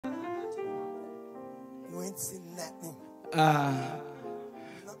You ain't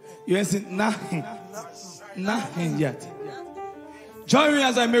seen nothing. Nothing yet. Join me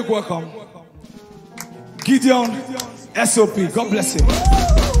as I make welcome Gideon SOP. God bless you.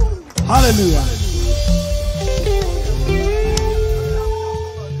 Hallelujah.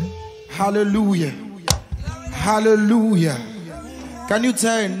 Hallelujah. Hallelujah. Can you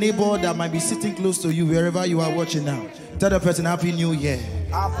tell a neighbor that might be sitting close to you wherever you are watching now? Tell the person Happy New Year.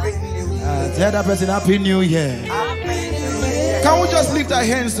 Happy New Year. Tell that person Happy New Year. Happy New Year. Can we just lift our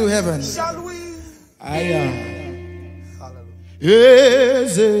hands to heaven? Shall we?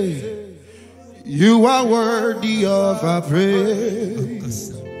 Yes, you are worthy of our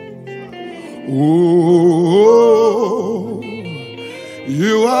praise. Oh,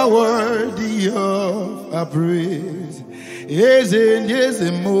 you are worthy of our praise. Yes,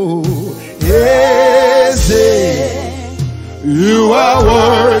 more. Yes, you are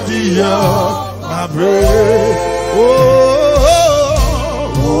worthy of our praise.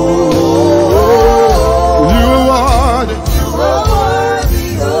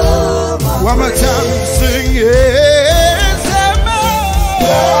 One more time, sing yes,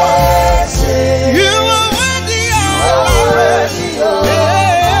 you are worthy of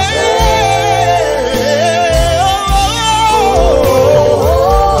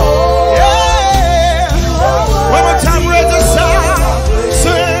one more time, raise the sound,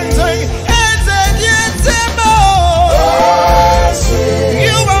 sing yes,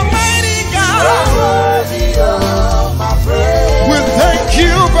 you are mighty God. We thank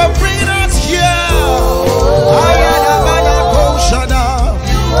you for bringing us here.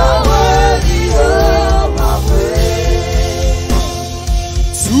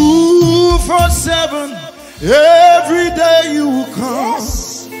 Every day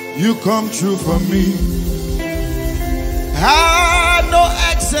you come true for me. I had no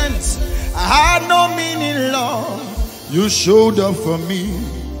accent, I had no meaning, Lord. You showed up for me.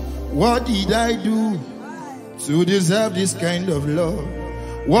 What did I do to deserve this kind of love?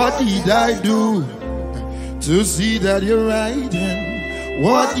 What did I do to see that you're right? And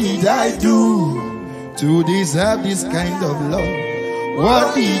what did I do to deserve this kind of love?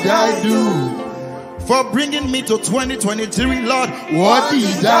 What did I do for bringing me to 2023, Lord? What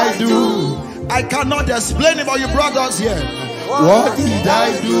did I do? I cannot explain it, but you brought us here. What did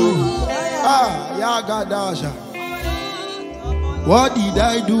I do? What did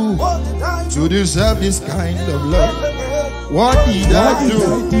I do to deserve this kind of love? What did I do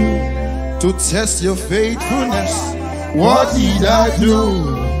to test your faithfulness? What did I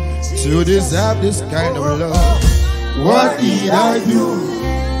do to deserve this kind of love? What did I do?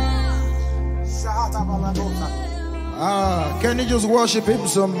 Can you just worship him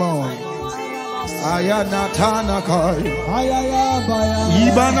some more? I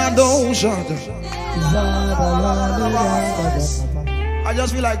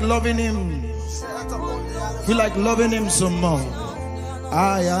just feel like loving him. Feel like loving him some more.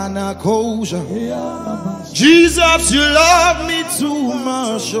 Jesus, you love me too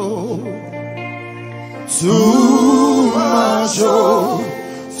much, oh. Too much, oh.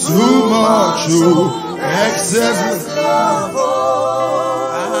 Too much, oh. Excess love, oh.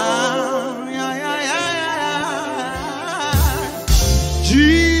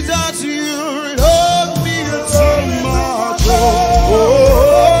 Jesus, you love me too much, oh.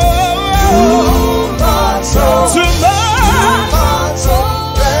 Too much, oh. Too much, oh.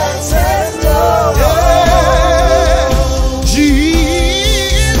 Excess love, oh.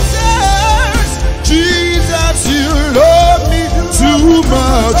 Jesus, you love me too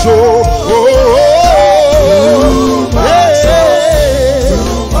much, oh.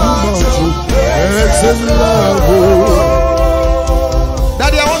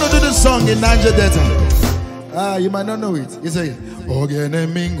 Daddy, I want to do this song in Niger Delta. You might not know it. You say, Ogene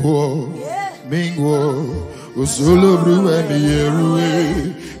Mingo, Mingo, Usulu Bruwe,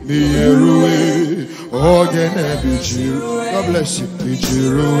 Mieruwe, Ogene Bichiru. God bless you.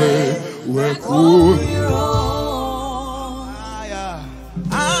 Bichiruwe, Weku.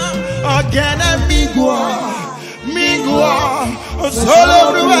 Ogene Mingo, Mingo, Usulu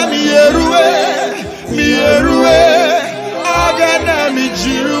Bruwe, Mieruwe, Ogene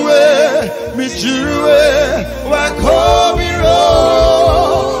Michiruwe, Wakobiro.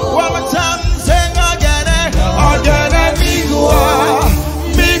 One more time, sing Ogene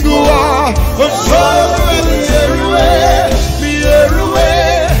Mingua, Usulu Bruwe, Mieruwe,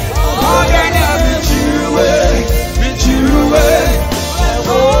 Ogene Michiruwe,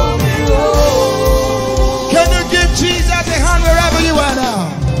 Wakobiro. Can you give Jesus a hand wherever you are now?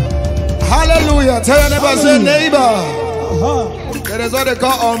 Hallelujah. Tell your neighbor, say neighbor. That is what they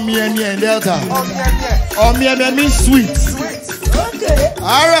call Omnienye in Delta. Or me and me sweet. Okay.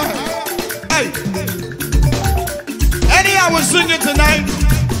 All right. Hey. Any I was singing tonight,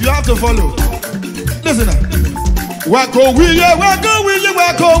 you have to follow. Listen now. Wacko we yeah, wacko we yeah,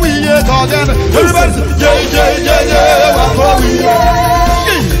 wacko we yeah. Everybody say yeah. Wacko we yeah.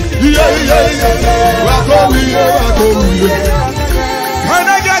 Wacko we yeah. Can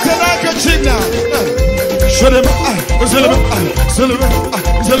I get an handkerchief now? Shut him up.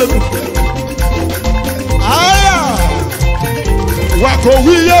 Wacko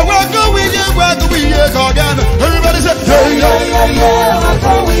we yeah. Everybody say yeah.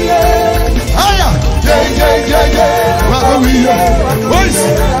 Wacko we yeah. Wacko we yeah. Voice.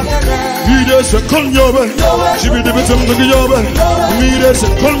 Leaders are calling your way. She be the victim to your way. Leaders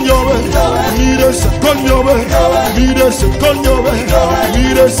are calling your way. Leaders are calling your way. Leaders are calling your way.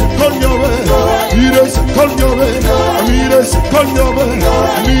 Leaders are calling your way. Leaders are calling your way. Leaders are calling your way.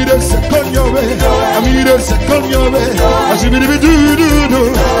 Leaders are calling your way. Leaders are calling your way. I should be the do. I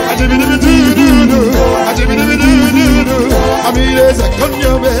should be the do. I should be the do. Leaders are calling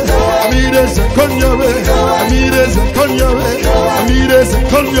your way. Leaders are calling your way. Leaders are calling your way. Leaders are calling your way. Amires a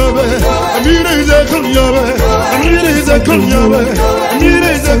collier, Amires a collier,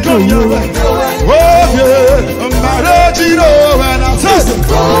 Amires a collier. Oh yeah, Maragiro and I said,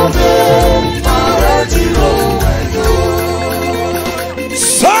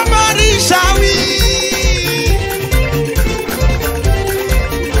 somebody shall we?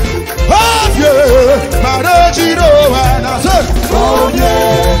 Oh yeah, Maragiro and I said, oh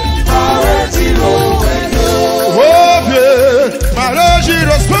yeah, Maragiro and oh yeah,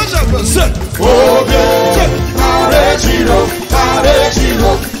 Maragiro special person. Oh yeah, Maragiro.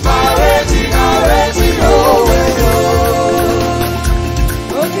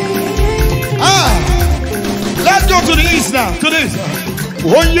 Let's go to the east now. To the east.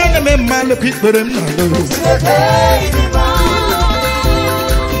 Oh yeah, the man the people them.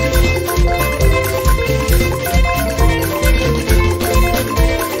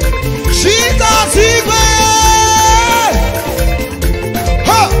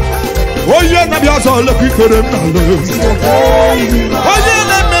 Oh yeah, na biya so lucky for them now. Oh yeah,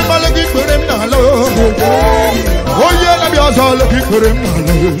 na me ma lucky for them now. Oh yeah, na biya so lucky for them now.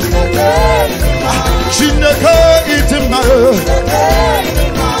 Chineke itima,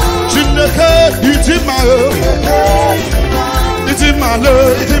 Chineke itima,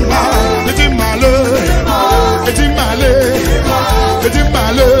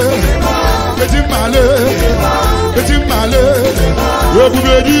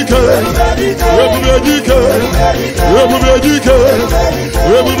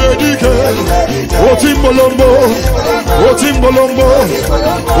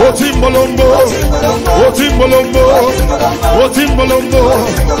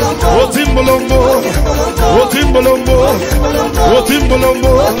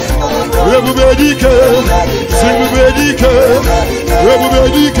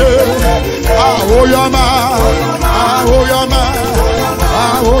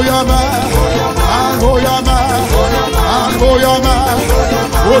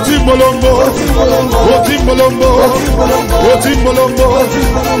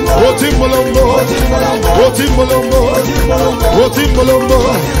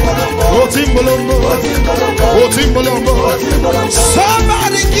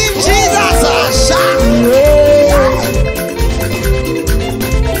 Somebody give Jesus a shout.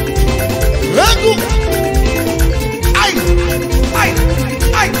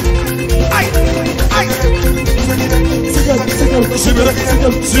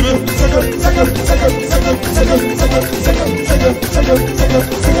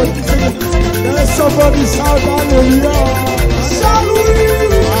 Somebody shout hallelujah.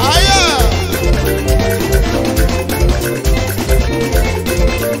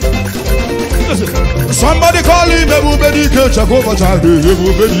 Somebody call him, everybody can check over child,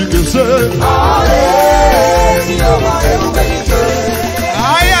 everybody can say,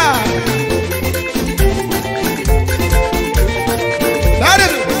 that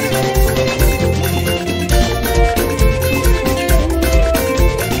is it.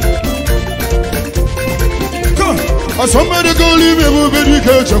 Come on. Somebody call him, everybody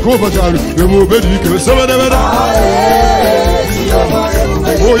can check over child, everybody can say,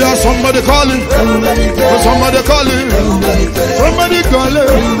 oh yeah, somebody calling. Somebody calling. Somebody calling.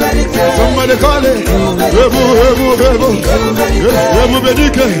 Somebody calling. Somebody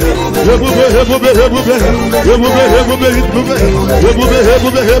calling.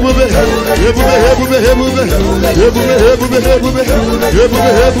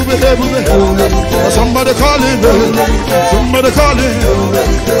 Somebody calling.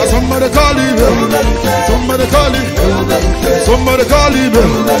 Somebody calling.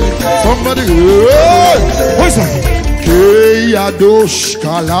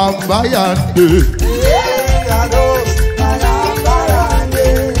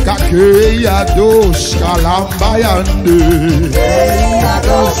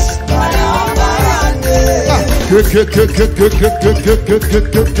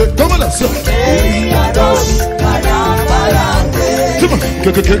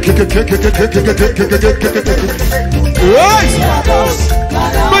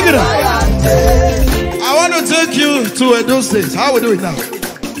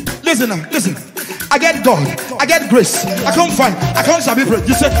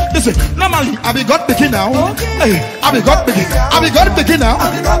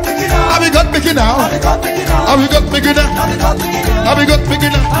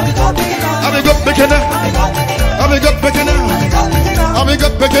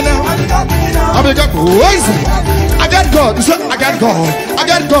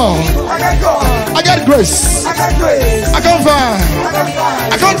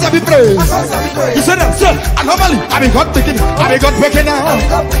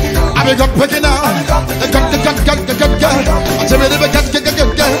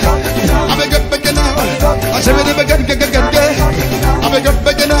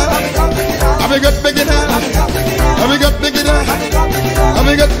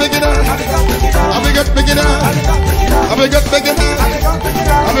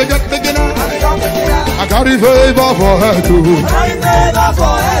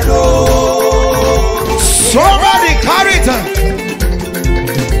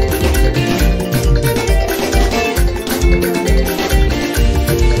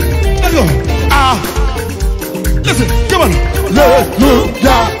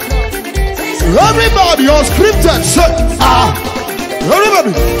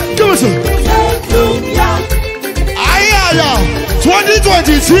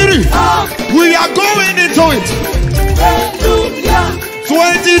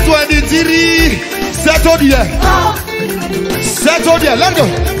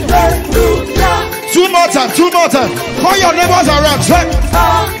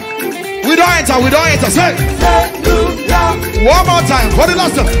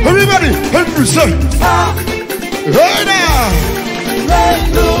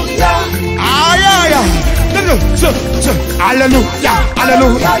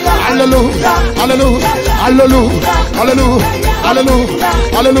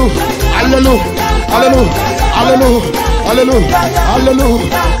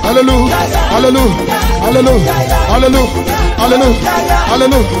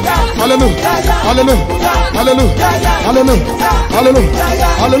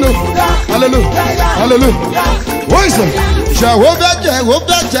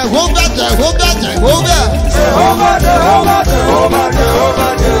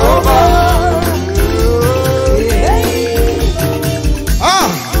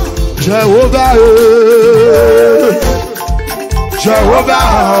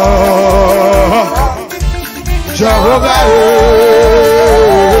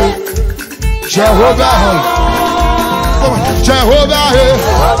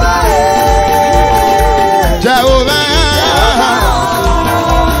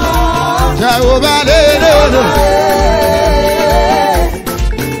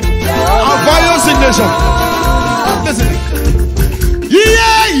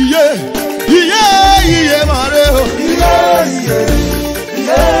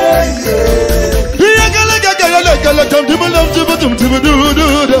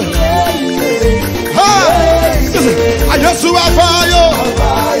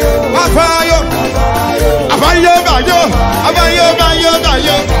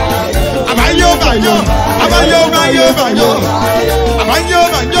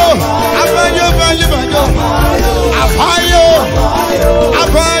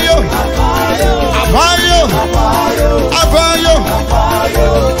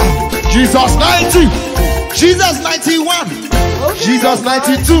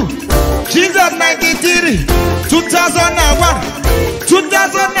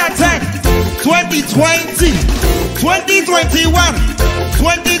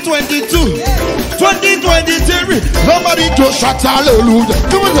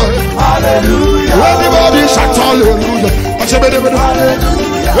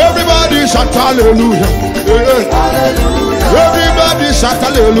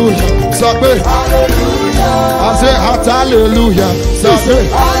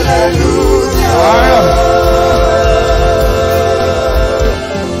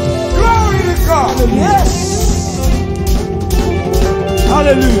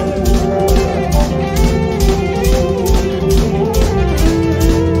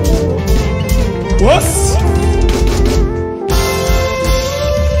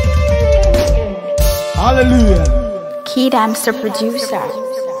 He Dance the producer.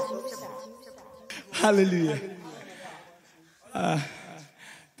 Hallelujah.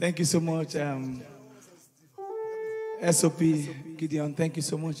 Thank you so much. SOP Gideon, thank you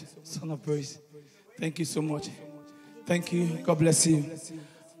so much. Son of Praise, thank you so much. Thank you. God bless you.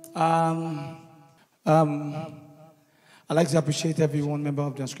 I'd like to appreciate every one member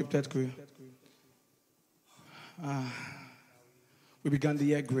of the Unscripted crew. We began the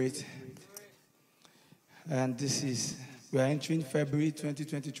year great. And we are entering February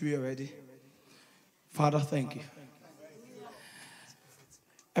 2023 already. Father, thank you.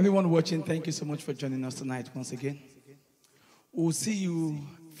 Everyone watching, thank you so much for joining us tonight once again. We'll see you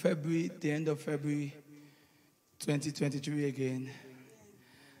the end of February 2023 again.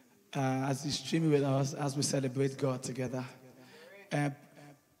 As you stream with us, as we celebrate God together.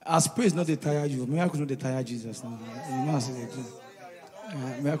 As praise not tire you, miracle not tire Jesus. No. You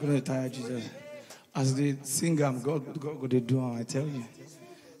know, miracle not tire Jesus. As they sing, God they do, I tell you.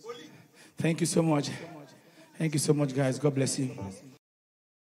 Thank you so much. Thank you so much, guys. God bless you.